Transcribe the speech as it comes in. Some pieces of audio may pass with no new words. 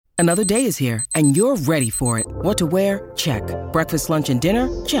Another day is here, and you're ready for it. What to wear? Check. Breakfast, lunch, and dinner?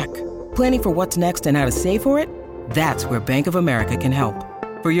 Check. Planning for what's next and how to save for it? That's where Bank of America can help.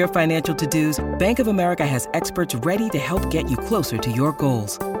 For your financial to-dos, Bank of America has experts ready to help get you closer to your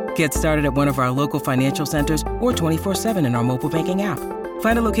goals. Get started at one of our local financial centers or 24/7 in our mobile banking app.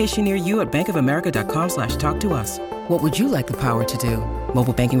 Find a location near you at bankofamerica.com/talktous. What would you like the power to do?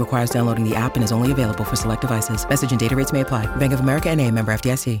 Mobile banking requires downloading the app and is only available for select devices. Message and data rates may apply. Bank of America N.A., member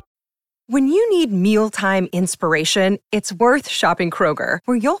FDIC. When you need mealtime inspiration, it's worth shopping Kroger,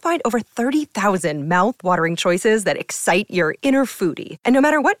 where you'll find over 30,000 mouth-watering choices that excite your inner foodie. And no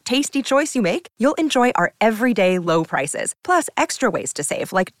matter what tasty choice you make, you'll enjoy our everyday low prices, plus extra ways to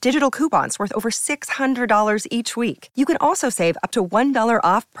save, like digital coupons worth over $600 each week. You can also save up to $1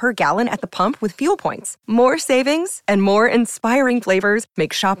 off per gallon at the pump with fuel points. More savings and more inspiring flavors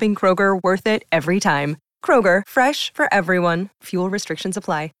make shopping Kroger worth it every time. Kroger, fresh for everyone. Fuel restrictions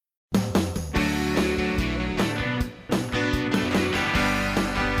apply.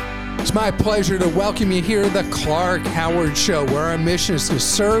 It's my pleasure to welcome you here to the Clark Howard Show, where our mission is to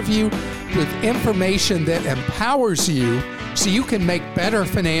serve you with information that empowers you so you can make better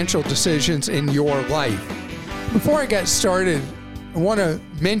financial decisions in your life. Before I get started, I want to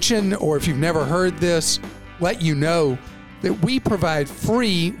mention, or if you've never heard this, let you know that we provide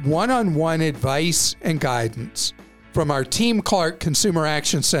free one-on-one advice and guidance from our Team Clark Consumer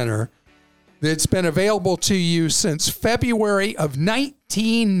Action Center that's been available to you since February of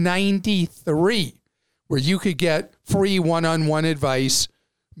 1993, where you could get free one-on-one advice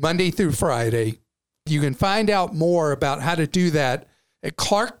Monday through Friday. You can find out more about how to do that at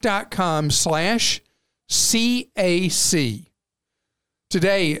clark.com/CAC.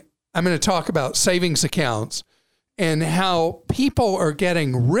 Today, I'm going to talk about savings accounts and how people are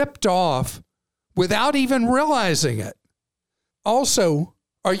getting ripped off without even realizing it. Also,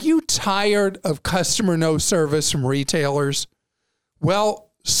 are you tired of customer no service from retailers? Well,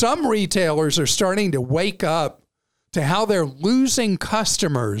 some retailers are starting to wake up to how they're losing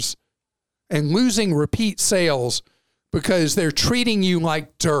customers and losing repeat sales because they're treating you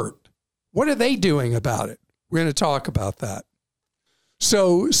like dirt. What are they doing about it? We're going to talk about that.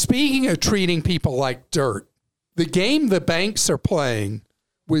 So, speaking of treating people like dirt, the game the banks are playing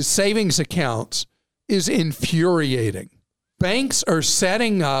with savings accounts is infuriating. Banks are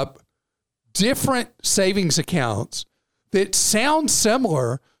setting up different savings accounts that sound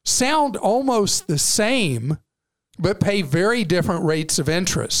similar, sound almost the same, but pay very different rates of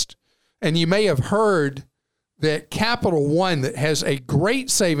interest. And you may have heard that Capital One, that has a great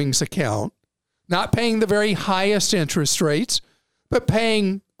savings account, not paying the very highest interest rates, but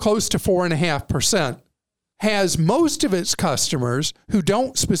paying close to 4.5%, has most of its customers who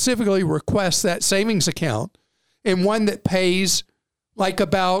don't specifically request that savings account in one that pays like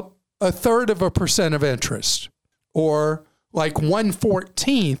about 1/3% of interest, or like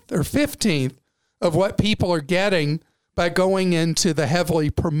 1/14 or 15th of what people are getting by going into the heavily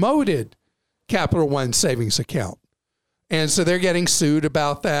promoted Capital One savings account. And so they're getting sued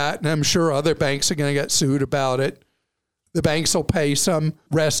about that, and I'm sure other banks are going to get sued about it. The banks will pay some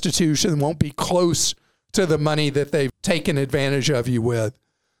restitution, won't be close to the money that they've taken advantage of you with.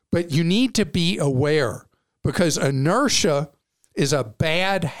 But you need to be aware, because inertia is a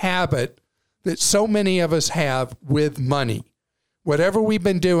bad habit that so many of us have with money. Whatever we've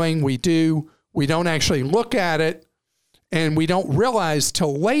been doing, we do. We don't actually look at it, and we don't realize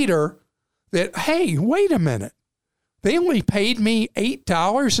till later that, hey, wait a minute. They only paid me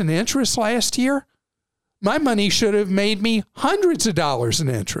 $8 in interest last year. My money should have made me hundreds of dollars in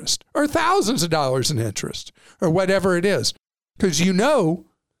interest, or thousands of dollars in interest, or whatever it is. Because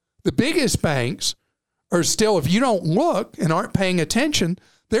the biggest banks are still, if you don't look and aren't paying attention,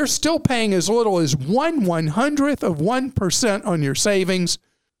 they're still paying as little as 1/100th of 1% on your savings,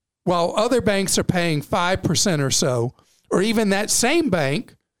 while other banks are paying 5% or so, or even that same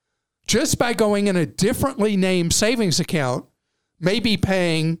bank, just by going in a differently named savings account, may be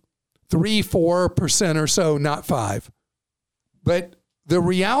paying 3-4% or so, not 5. But the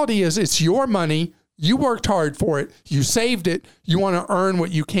reality is, it's your money. You worked hard for it. You saved it. You want to earn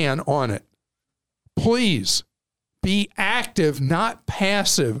what you can on it. Please be active, not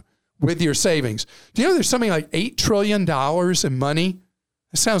passive with your savings. Do you know there's something like $8 trillion in money?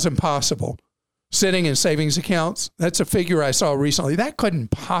 It sounds impossible. Sitting in savings accounts. That's a figure I saw recently. That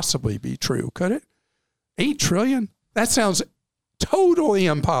couldn't possibly be true, could it? 8 trillion? That sounds totally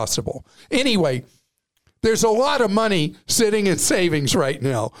impossible. Anyway, there's a lot of money sitting in savings right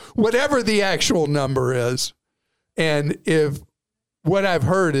now, whatever the actual number is. And if what I've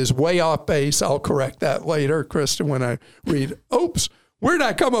heard is way off base, I'll correct that later, Kristen, when I read, oops, Where did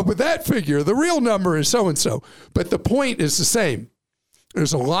I come up with that figure? The real number is so-and-so. But the point is the same.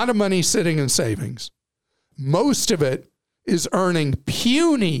 There's a lot of money sitting in savings. Most of it is earning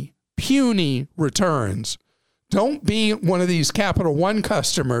puny returns. Don't be one of these Capital One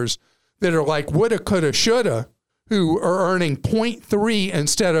customers that are like woulda, coulda, shoulda, who are earning 0.3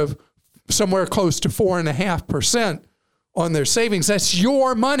 instead of somewhere close to 4.5% on their savings. That's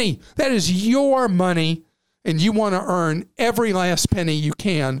your money. That is your money. And you want to earn every last penny you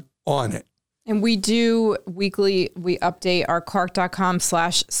can on it. And we do weekly, we update our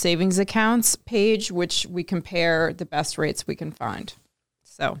Clark.com/savings accounts page, which we compare the best rates we can find.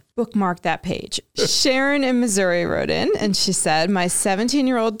 So bookmark that page. Sharon in Missouri wrote in and she said, my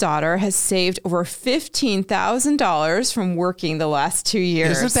 17-year-old daughter has saved over $15,000 from working the last 2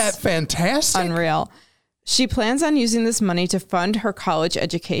 years. Isn't that fantastic? Unreal. She plans on using this money to fund her college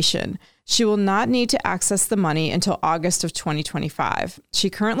education. She will not need to access the money until August of 2025. She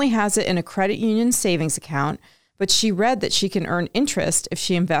currently has it in a credit union savings account, but she read that she can earn interest if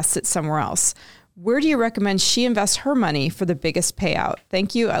she invests it somewhere else. Where do you recommend she invest her money for the biggest payout?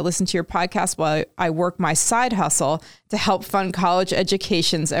 Thank you. I listen to your podcast while I work my side hustle to help fund college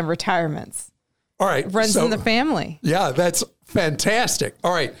educations and retirements. All right. Runs in the family. Yeah, that's fantastic.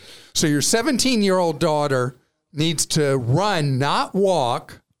 All right. So your 17-year-old daughter needs to run, not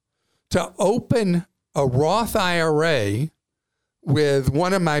walk, to open a Roth IRA with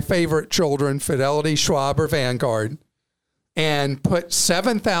one of my favorite children, Fidelity, Schwab, or Vanguard, and put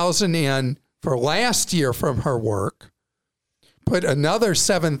 $7,000 in for last year from her work, put another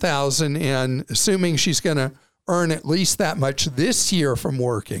 $7,000 in, assuming she's going to earn at least that much this year from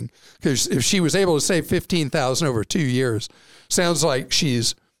working, because if she was able to save $15,000 over 2 years, sounds like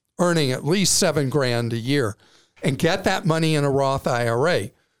she's earning at least $7,000 a year, and get that money in a Roth IRA.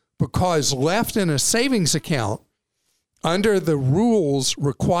 Because left in a savings account, under the rules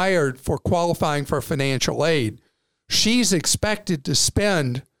required for qualifying for financial aid, she's expected to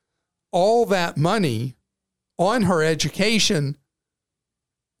spend all that money on her education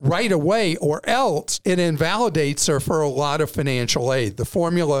right away, or else it invalidates her for a lot of financial aid. The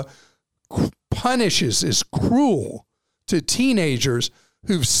formula punishes, is cruel to teenagers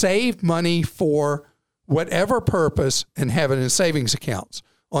who've saved money for whatever purpose and have it in savings accounts.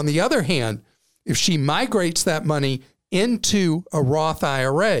 On the other hand, if she migrates that money into a Roth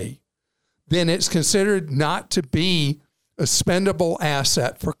IRA, then it's considered not to be a spendable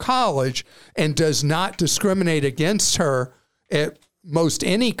asset for college and does not discriminate against her at most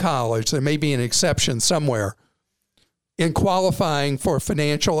any college. There may be an exception somewhere in qualifying for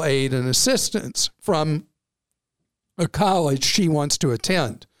financial aid and assistance from a college she wants to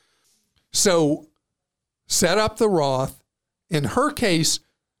attend. So set up the Roth. In her case,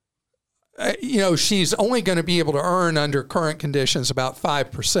 she's only going to be able to earn under current conditions about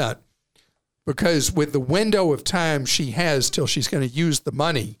 5%, because with the window of time she has till she's going to use the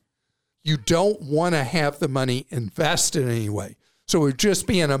money, you don't want to have the money invested anyway. So it would just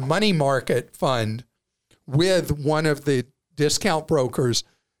be in a money market fund with one of the discount brokers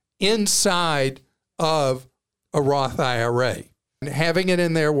inside of a Roth IRA. And having it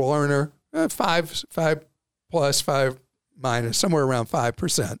in there will earn her 5 plus 5 minus, somewhere around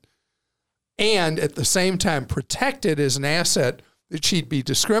 5%. And at the same time protect it as an asset that she'd be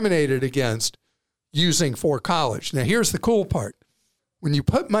discriminated against using for college. Now, here's the cool part. When you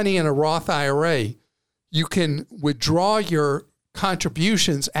put money in a Roth IRA, you can withdraw your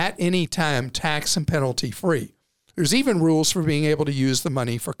contributions at any time, tax and penalty free. There's even rules for being able to use the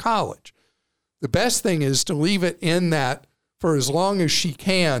money for college. The best thing is to leave it in that for as long as she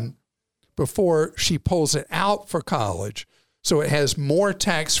can before she pulls it out for college, so it has more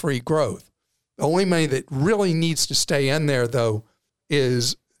tax-free growth. The only money that really needs to stay in there, though,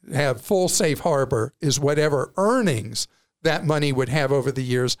 is have full safe harbor, is whatever earnings that money would have over the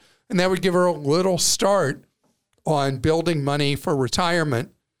years. And that would give her a little start on building money for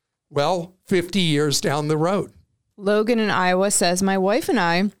retirement, 50 years down the road. Logan in Iowa says, my wife and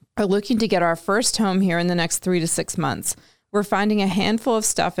I are looking to get our first home here in the next 3 to 6 months. We're finding a handful of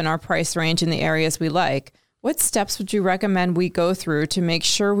stuff in our price range in the areas we like. What steps would you recommend we go through to make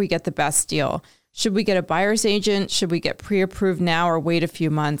sure we get the best deal? Should we get a buyer's agent? Should we get pre-approved now or wait a few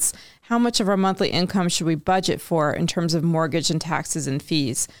months? How much of our monthly income should we budget for in terms of mortgage and taxes and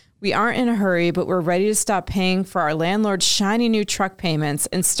fees? We aren't in a hurry, but we're ready to stop paying for our landlord's shiny new truck payments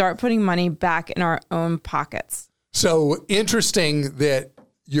and start putting money back in our own pockets. So interesting that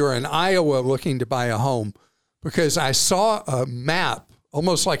you're in Iowa looking to buy a home, because I saw a map,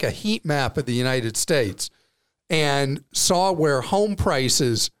 almost like a heat map of the United States, and saw where home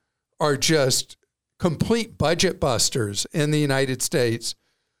prices are just complete budget busters in the United States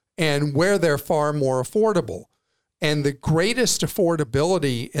and where they're far more affordable. And the greatest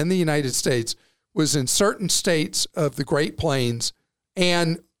affordability in the United States was in certain states of the Great Plains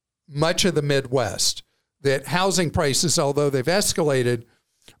and much of the Midwest, that housing prices, although they've escalated,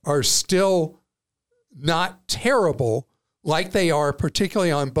 are still not terrible like they are,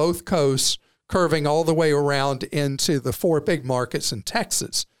 particularly on both coasts, curving all the way around into the 4 big markets in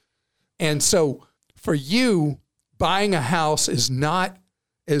Texas. And so for you, buying a house is not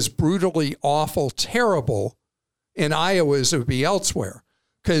as brutally awful, terrible in Iowa as it would be elsewhere.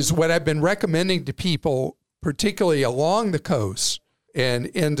 Because what I've been recommending to people, particularly along the coast and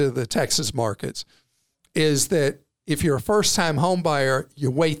into the Texas markets, is that if you're a first-time home buyer, you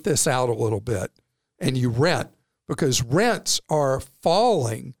wait this out a little bit and you rent, because rents are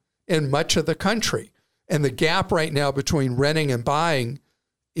falling in much of the country. And the gap right now between renting and buying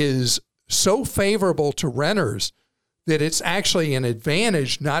is so favorable to renters that it's actually an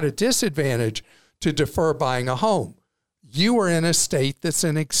advantage, not a disadvantage, to defer buying a home. You are in a state that's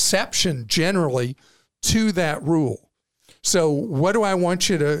an exception generally to that rule. So what do I want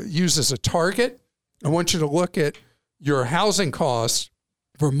you to use as a target? I want you to look at your housing costs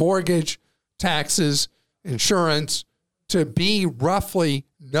for mortgage, taxes, insurance to be roughly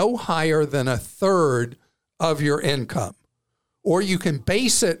no higher than a third of your income. Or you can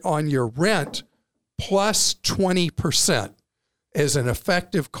base it on your rent plus 20% as an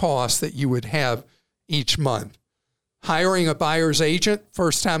effective cost that you would have each month. Hiring a buyer's agent,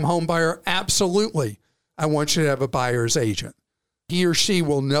 first-time home buyer, absolutely. I want you to have a buyer's agent. He or she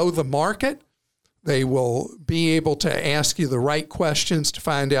will know the market. They will be able to ask you the right questions to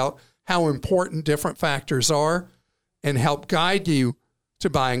find out how important different factors are and help guide you to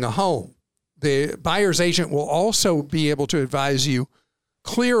buying a home. The buyer's agent will also be able to advise you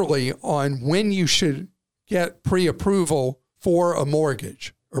clearly on when you should get pre-approval for a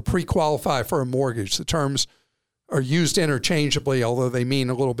mortgage or pre-qualify for a mortgage. The terms are used interchangeably, although they mean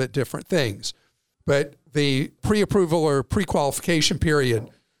a little bit different things. But the pre-approval or pre-qualification period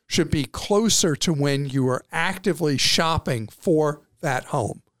should be closer to when you are actively shopping for that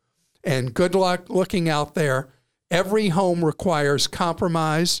home. And good luck looking out there. Every home requires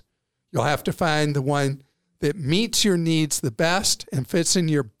compromise. You'll have to find the one that meets your needs the best and fits in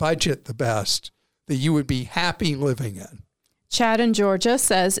your budget the best, that you would be happy living in. Chad in Georgia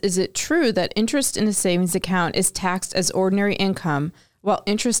says, is it true that interest in a savings account is taxed as ordinary income, while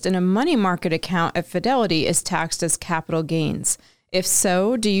interest in a money market account at Fidelity is taxed as capital gains? If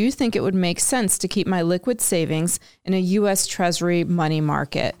so, do you think it would make sense to keep my liquid savings in a U.S. Treasury money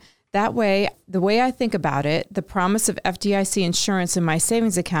market? That way, the way I think about it, the promise of FDIC insurance in my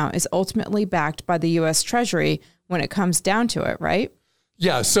savings account is ultimately backed by the U.S. Treasury when it comes down to it, right?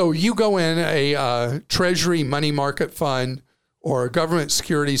 Yeah, so you go in a Treasury money market fund or a government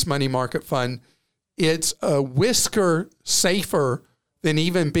securities money market fund, it's a whisker safer than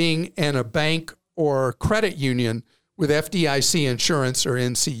even being in a bank or credit union with FDIC insurance or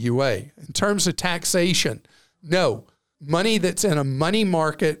NCUA. In terms of taxation, no. Money that's in a money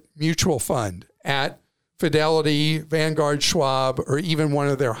market mutual fund at Fidelity, Vanguard, Schwab, or even one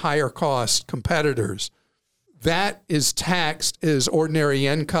of their higher cost competitors, that is taxed as ordinary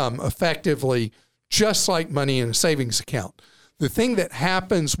income effectively, just like money in a savings account. The thing that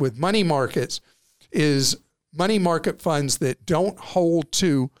happens with money markets is money market funds that don't hold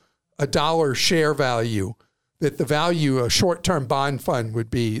to a dollar share value, that the value of a short-term bond fund would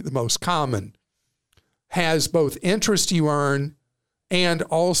be the most common, has both interest you earn and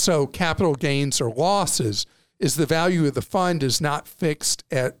also capital gains or losses, is the value of the fund is not fixed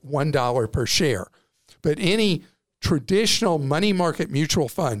at $1 per share. But any traditional money market mutual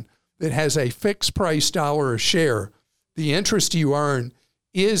fund that has a fixed price dollar a share, the interest you earn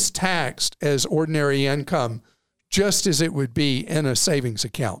is taxed as ordinary income, just as it would be in a savings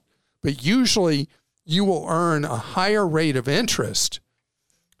account. But usually you will earn a higher rate of interest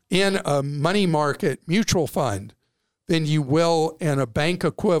in a money market mutual fund than you will in a bank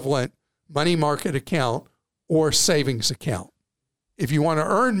equivalent money market account or savings account. If you want to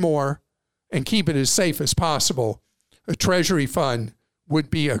earn more and keep it as safe as possible, a Treasury fund would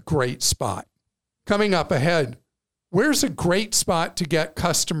be a great spot. Coming up ahead, where's a great spot to get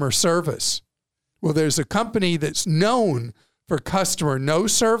customer service? Well, there's a company that's known for customer no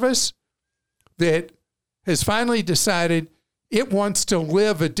service that has finally decided it wants to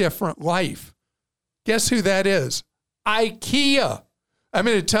live a different life. Guess who that is? IKEA. I'm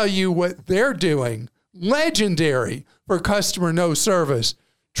going to tell you what they're doing. Legendary for customer no service,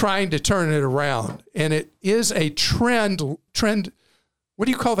 trying to turn it around. And it is a trend. What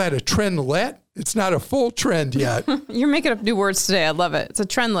do you call that? A trendlet? It's not a full trend yet. You're making up new words today. I love it. It's a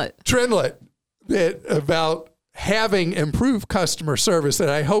trendlet. Trendlet about having improved customer service that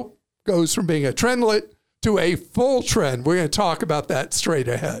I hope goes from being a trendlet to a full trend. We're going to talk about that straight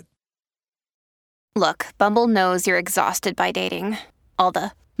ahead. Look, Bumble knows you're exhausted by dating. All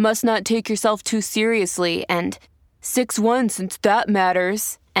the must not take yourself too seriously and 6'1" since that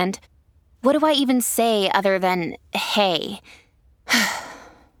matters. And what do I even say other than, hey?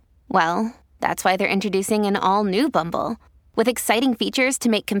 Well, that's why they're introducing an all-new Bumble with exciting features to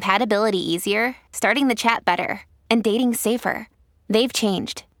make compatibility easier, starting the chat better, and dating safer. They've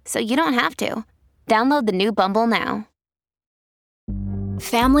changed, so you don't have to. Download the new Bumble now.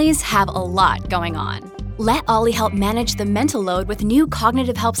 Families have a lot going on. Let Ollie help manage the mental load with new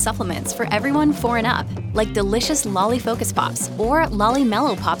cognitive help supplements for everyone 4 and up, like delicious Lolly Focus Pops or Lolly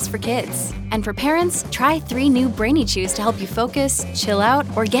Mellow Pops for kids. And for parents, try 3 new Brainy Chews to help you focus, chill out,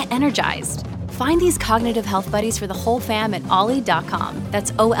 or get energized. Find these cognitive health buddies for the whole fam at ollie.com.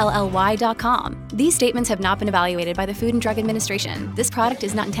 That's OLLY.com. These statements have not been evaluated by the Food and Drug Administration. This product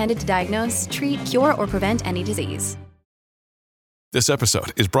is not intended to diagnose, treat, cure, or prevent any disease. This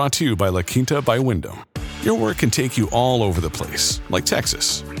episode is brought to you by La Quinta by Wyndham. Your work can take you all over the place, like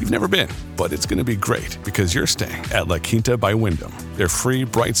Texas. You've never been, but it's going to be great because you're staying at La Quinta by Wyndham. Their free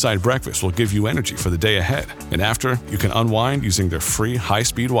Bright Side breakfast will give you energy for the day ahead. And after, you can unwind using their free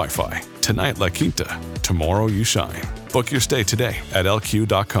high-speed Wi-Fi. Tonight, La Quinta. Tomorrow, you shine. Book your stay today at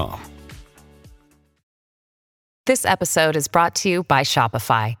LQ.com. This episode is brought to you by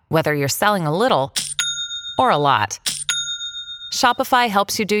Shopify. Whether you're selling a little or a lot, Shopify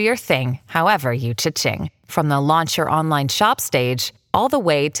helps you do your thing, however you cha-ching. From the launch your online shop stage, all the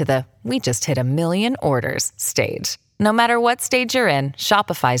way to the we just hit 1 million orders stage. No matter what stage you're in,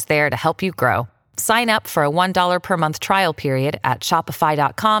 Shopify's there to help you grow. Sign up for a $1 per month trial period at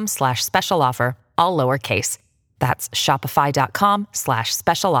shopify.com/special offer, all lowercase. That's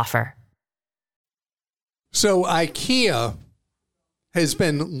shopify.com/special offer. So IKEA has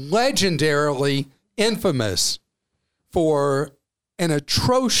been legendarily infamous for an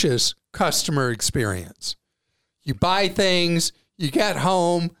atrocious customer experience. You buy things, you get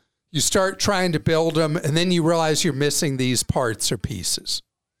home, you start trying to build them, and then you realize you're missing these parts or pieces.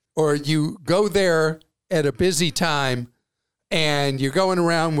 Or you go there at a busy time and you're going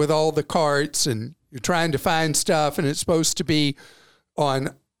around with all the carts and you're trying to find stuff, and it's supposed to be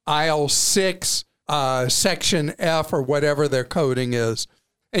on aisle 6, section F, or whatever their coding is.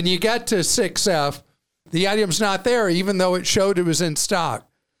 And you get to 6F, the item's not there, even though it showed it was in stock.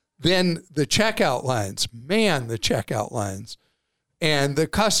 Then the checkout lines, the checkout lines. And the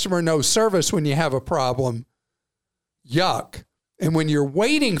customer no service when you have a problem, yuck. And when you're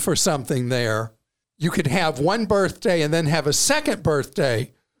waiting for something there, you could have one birthday and then have a second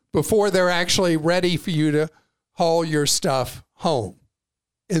birthday before they're actually ready for you to haul your stuff home.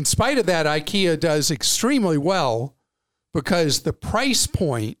 In spite of that, IKEA does extremely well because the price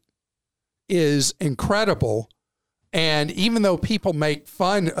point is incredible. And even though people make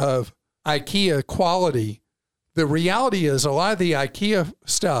fun of IKEA quality, the reality is a lot of the IKEA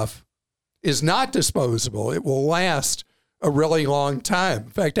stuff is not disposable. It will last a really long time.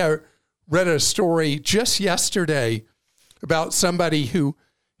 In fact, I read a story just yesterday about somebody who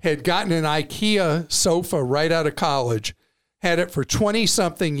had gotten an IKEA sofa right out of college, had it for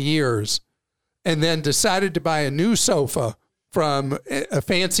 20-something years, and then decided to buy a new sofa from a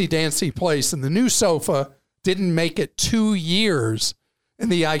fancy-dancy place, and the new sofa didn't make it 2 years,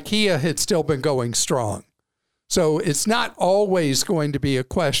 and the IKEA had still been going strong. So it's not always going to be a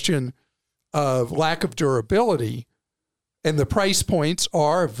question of lack of durability, and the price points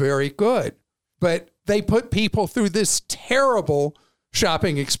are very good. But they put people through this terrible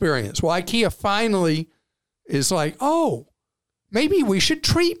shopping experience. Well, IKEA finally is like, oh, maybe we should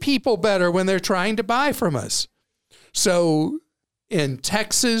treat people better when they're trying to buy from us. So in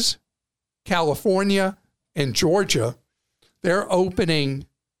Texas, California, and Georgia, they're opening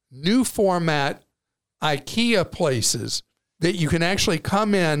new format IKEA places that you can actually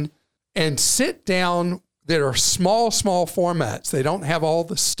come in and sit down that are small formats. They don't have all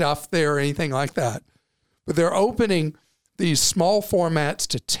the stuff there or anything like that. But they're opening these small formats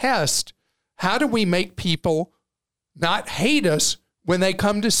to test how do we make people not hate us when they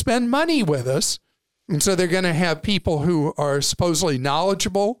come to spend money with us. And so they're going to have people who are supposedly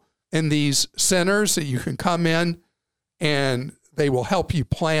knowledgeable in these centers that you can come in and they will help you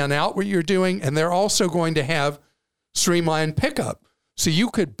plan out what you're doing. And they're also going to have streamlined pickup. So you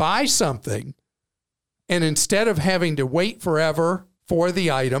could buy something and instead of having to wait forever for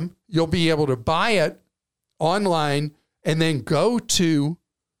the item, you'll be able to buy it online and then go to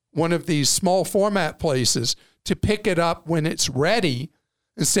one of these small format places to pick it up when it's ready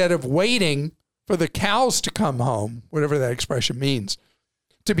instead of waiting for the cows to come home, whatever that expression means,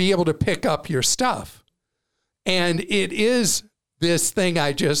 to be able to pick up your stuff. And it is this thing,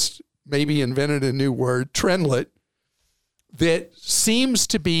 I just maybe invented a new word, trendlet, that seems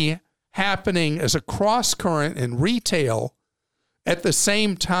to be happening as a cross current in retail. At the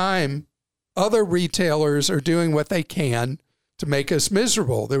same time, other retailers are doing what they can to make us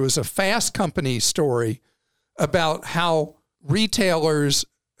miserable. There was a Fast Company story about how retailers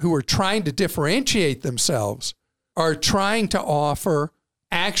who are trying to differentiate themselves are trying to offer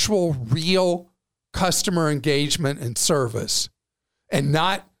actual real customer engagement and service and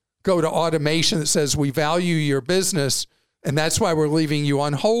not go to automation that says we value your business and that's why we're leaving you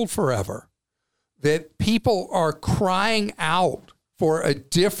on hold forever. That people are crying out for a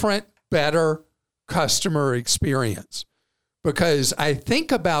different, better customer experience. Because I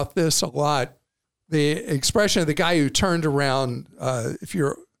think about this a lot, the expression of the guy who turned around, if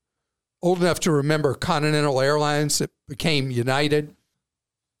you're old enough to remember Continental Airlines that became United,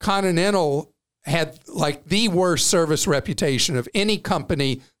 Continental had like the worst service reputation of any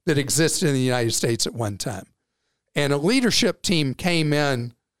company that existed in the United States at one time. And a leadership team came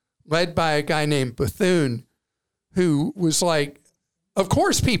in led by a guy named Bethune who was like, of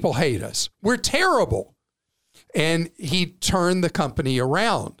course people hate us. We're terrible. And he turned the company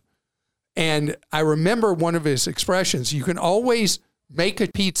around. And I remember one of his expressions, you can always make a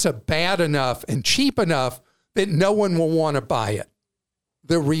pizza bad enough and cheap enough that no one will want to buy it.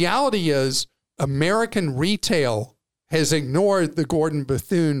 The reality is American retail has ignored the Gordon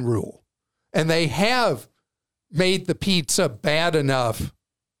Bethune rule. And they have made the pizza bad enough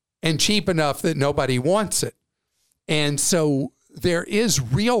and cheap enough that nobody wants it. And so there is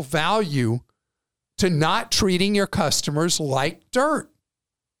real value to not treating your customers like dirt,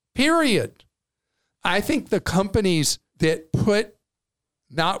 period. I think the companies that put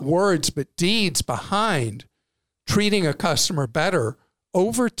not words but deeds behind treating a customer better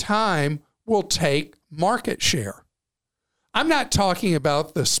over time will take market share. I'm not talking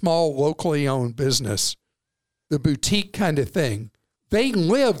about the small locally owned business, the boutique kind of thing.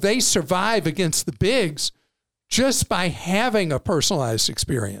 They survive against the bigs just by having a personalized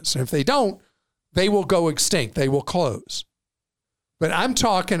experience. And if they don't, they will go extinct. They will close. But I'm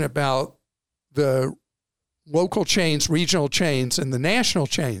talking about the local chains, regional chains, and the national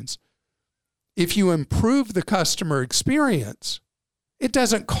chains. If you improve the customer experience, it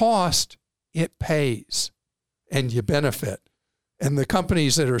doesn't cost, it pays, and you benefit. And the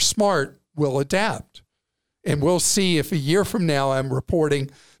companies that are smart will adapt. And we'll see if a year from now I'm reporting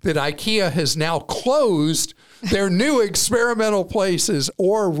that IKEA has now closed their new experimental places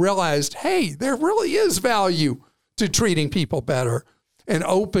or realized, hey, there really is value to treating people better and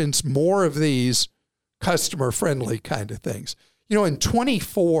opens more of these customer-friendly kind of things. You know, in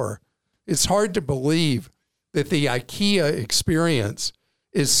 24, it's hard to believe that the IKEA experience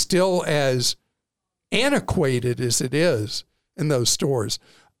is still as antiquated as it is in those stores.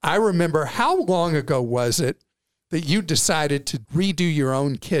 I remember, how long ago was it that you decided to redo your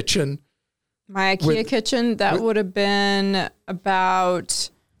own kitchen? My IKEA kitchen, that would have been about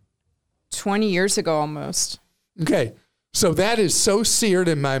 20 years ago almost. Okay. So that is so seared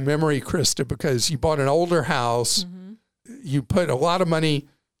in my memory, Krista, because you bought an older house. Mm-hmm. You put a lot of money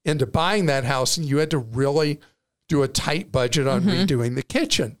into buying that house, and you had to really do a tight budget on redoing the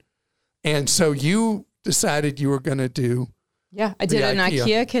kitchen. And so you decided you were going to do Yeah, I did an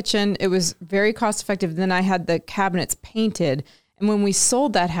IKEA kitchen. It was very cost effective. Then I had the cabinets painted. And when we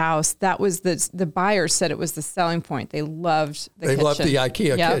sold that house, that was the buyers said it was the selling point. They loved the kitchen. They loved the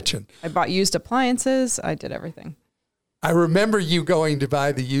IKEA kitchen. I bought used appliances. I did everything. I remember you going to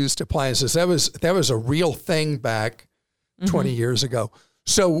buy the used appliances. That was a real thing back 20 years ago.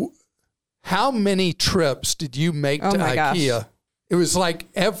 So how many trips did you make to IKEA? Gosh. It was like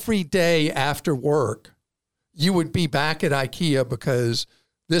every day after work, you would be back at IKEA because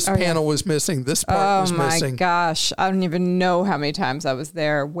this panel was missing, this part was missing. Oh my gosh, I don't even know how many times I was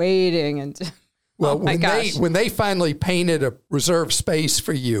there waiting. And well, when they finally painted a reserved space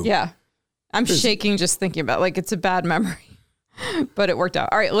for you. Yeah, I'm shaking just thinking about it. Like, it's a bad memory, but it worked out.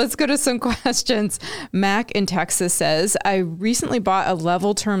 All right, let's go to some questions. Mac in Texas says, I recently bought a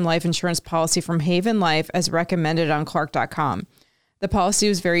level term life insurance policy from Haven Life as recommended on Clark.com. The policy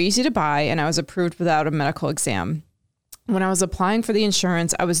was very easy to buy, and I was approved without a medical exam. When I was applying for the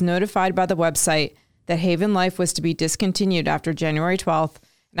insurance, I was notified by the website that Haven Life was to be discontinued after January 12th,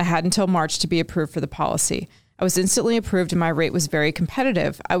 and I had until March to be approved for the policy. I was instantly approved, and my rate was very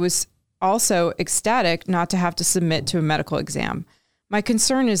competitive. I was also ecstatic not to have to submit to a medical exam. My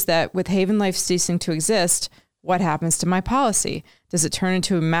concern is that with Haven Life ceasing to exist, what happens to my policy? Does it turn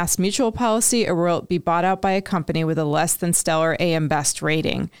into a Mass Mutual policy, or will it be bought out by a company with a less than stellar AM Best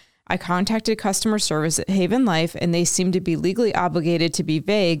rating? I contacted customer service at Haven Life, and they seem to be legally obligated to be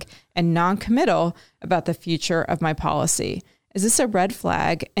vague and non-committal about the future of my policy. Is this a red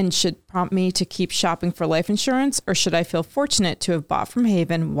flag and should prompt me to keep shopping for life insurance, or should I feel fortunate to have bought from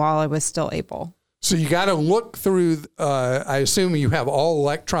Haven while I was still able? So you got to look through, I assume you have all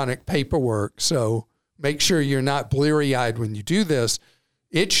electronic paperwork, so make sure you're not bleary-eyed when you do this.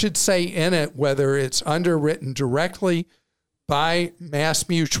 It should say in it whether it's underwritten directly by Mass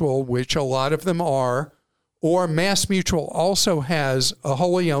Mutual, which a lot of them are, or Mass Mutual also has a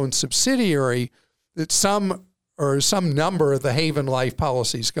wholly owned subsidiary that some number of the Haven Life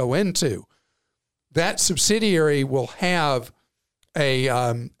policies go into. That subsidiary will have a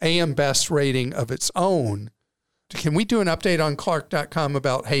AM Best rating of its own. Can we do an update on Clark.com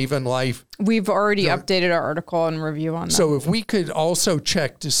about Haven Life? We've already updated our article and review on that. So if we could also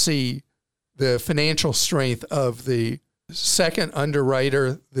check to see the financial strength of the second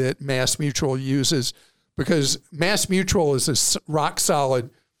underwriter that Mass Mutual uses, because Mass Mutual is as rock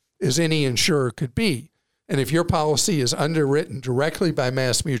solid as any insurer could be. And if your policy is underwritten directly by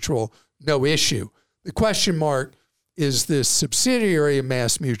Mass Mutual, no issue. The question mark is this subsidiary of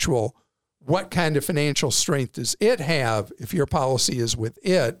Mass Mutual. What kind of financial strength does it have if your policy is with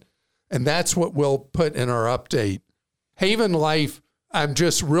it? And that's what we'll put in our update. Haven Life, I'm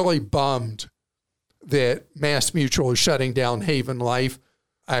just really bummed that Mass Mutual is shutting down Haven Life.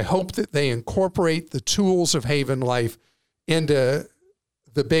 I hope that they incorporate the tools of Haven Life into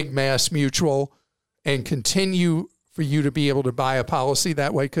the big Mass Mutual and continue for you to be able to buy a policy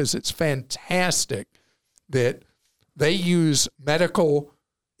that way, because it's fantastic that they use medical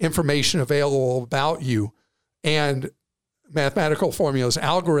information available about you and mathematical formulas,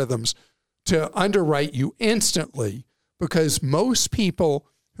 algorithms to underwrite you instantly, because most people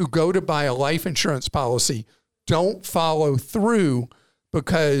who go to buy a life insurance policy don't follow through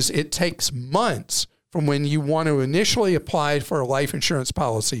because it takes months from when you want to initially apply for a life insurance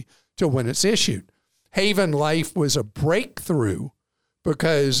policy to when it's issued. Haven Life was a breakthrough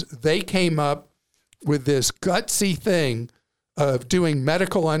because they came up with this gutsy thing of doing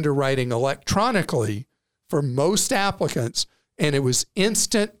medical underwriting electronically for most applicants, and it was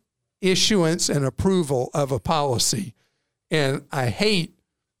instant issuance and approval of a policy. And I hate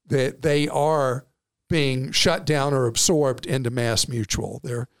that they are being shut down or absorbed into Mass Mutual,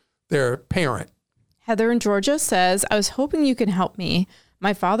 their parent. Heather in Georgia says, I was hoping you can help me.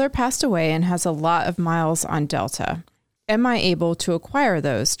 My father passed away and has a lot of miles on Delta. Am I able to acquire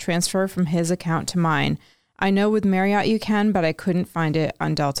those, transfer from his account to mine? I know with Marriott you can, but I couldn't find it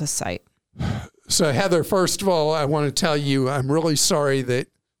on Delta's site. So Heather, first of all, I want to tell you, I'm really sorry that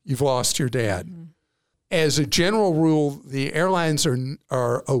you've lost your dad. Mm-hmm. As a general rule, the airlines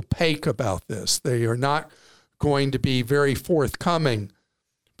are opaque about this. They are not going to be very forthcoming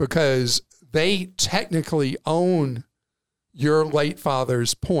because they technically own your late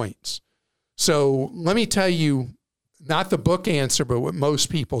father's points. So let me tell you, not the book answer, but what most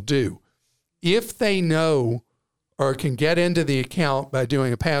people do. If they know or can get into the account by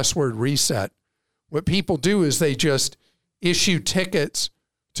doing a password reset, what people do is they just issue tickets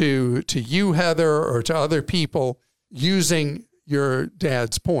to you, Heather, or to other people using your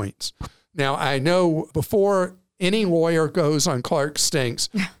dad's points. Now, I know before any lawyer goes on Clark Stinks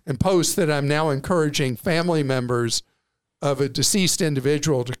and posts that I'm now encouraging family members of a deceased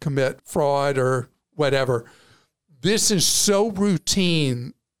individual to commit fraud or whatever, this is so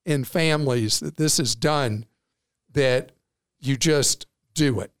routine in families that this is done that you just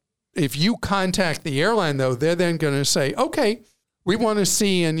do it. If you contact the airline, though, they're then going to say, okay, we want to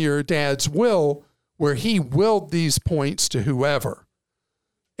see in your dad's will where he willed these points to whoever.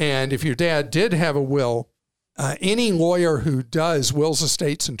 And if your dad did have a will, any lawyer who does wills,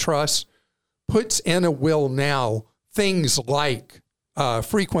 estates, and trusts puts in a will now things like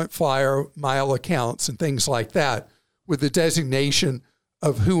frequent flyer mile accounts and things like that with the designation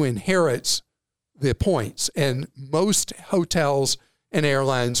of who inherits the points. And most hotels and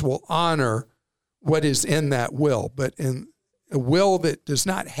airlines will honor what is in that will. But in a will that does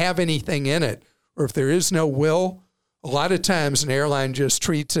not have anything in it, or if there is no will, a lot of times an airline just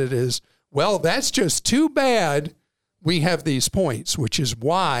treats it as, well, that's just too bad we have these points, which is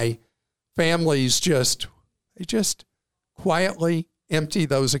why families just quietly empty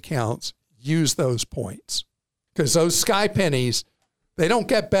those accounts, use those points. Because those sky pennies, they don't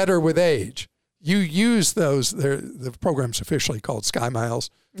get better with age. You use those, the program's officially called Sky Miles,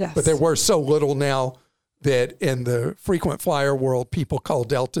 yes, but they're worth so little now that in the frequent flyer world, people call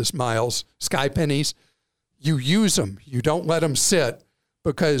Delta's miles, sky pennies. You use them. You don't let them sit,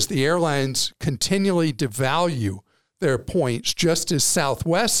 because the airlines continually devalue their points, just as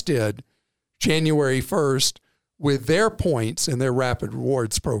Southwest did January 1st with their points in their Rapid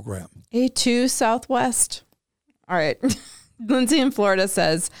Rewards program. A2 Southwest. All right. Lindsay in Florida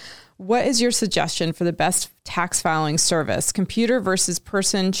says, what is your suggestion for the best tax filing service, computer versus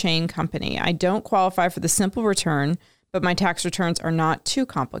person chain company? I don't qualify for the simple return, but my tax returns are not too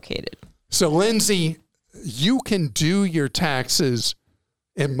complicated. So, Lindsay, you can do your taxes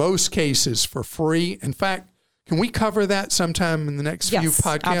in most cases for free. In fact, can we cover that sometime in the next few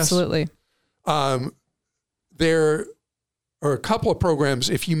podcasts? Absolutely. There are a couple of programs.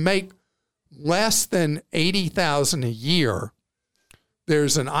 If you make less than $80,000 a year,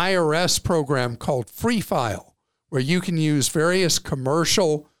 there's an IRS program called Free File, where you can use various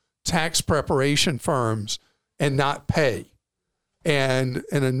commercial tax preparation firms and not pay. And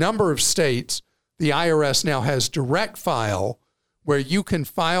in a number of states, the IRS now has Direct File, where you can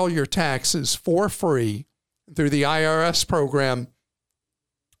file your taxes for free through the IRS program.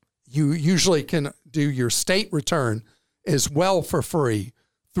 You usually can do your state return as well for free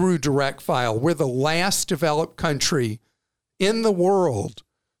through Direct File. We're the last developed country in the world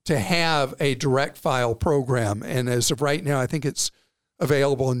to have a Direct File program. And as of right now, I think it's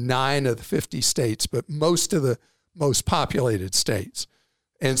available in 9 of the 50 states, but most of the most populated states.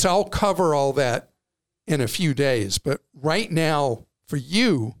 And so I'll cover all that in a few days. But right now, for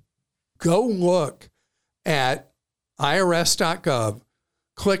you, go look at irs.gov,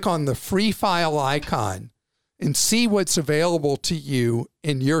 click on the Free File icon, and see what's available to you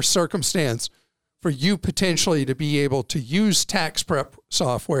in your circumstance for you potentially to be able to use tax prep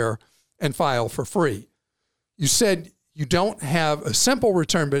software and file for free. You said you don't have a simple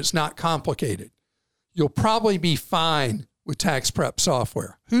return, but it's not complicated. You'll probably be fine with tax prep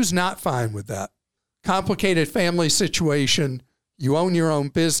software. Who's not fine with that? Complicated family situation, you own your own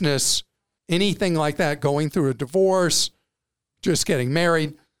business, anything like that, going through a divorce, just getting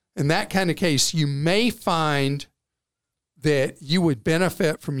married. In that kind of case, you may find that you would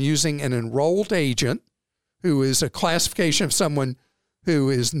benefit from using an enrolled agent, who is a classification of someone who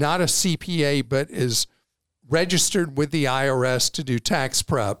is not a CPA but is registered with the IRS to do tax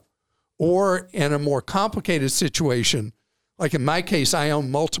prep. Or in a more complicated situation, like in my case, I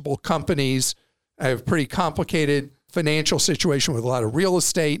own multiple companies. I have a pretty complicated financial situation with a lot of real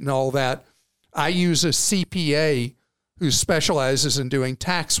estate and all that. I use a CPA who specializes in doing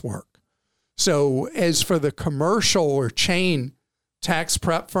tax work. So as for the commercial or chain tax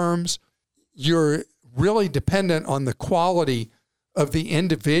prep firms, you're really dependent on the quality of the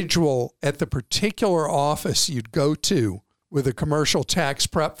individual at the particular office you'd go to with a commercial tax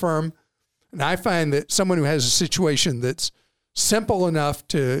prep firm. And I find that someone who has a situation that's simple enough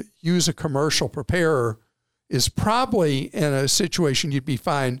to use a commercial preparer is probably in a situation you'd be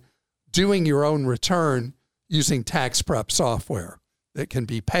fine doing your own return using tax prep software that can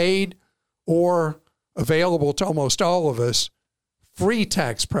be paid or available to almost all of us. Free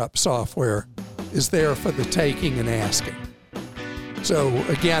tax prep software is there for the taking and asking. So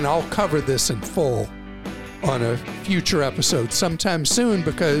again, I'll cover this in full on a future episode sometime soon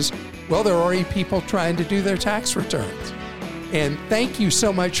because, well, there are already people trying to do their tax returns. And thank you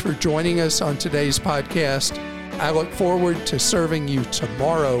so much for joining us on today's podcast. I look forward to serving you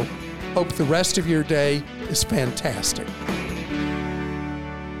tomorrow. Hope the rest of your day is fantastic.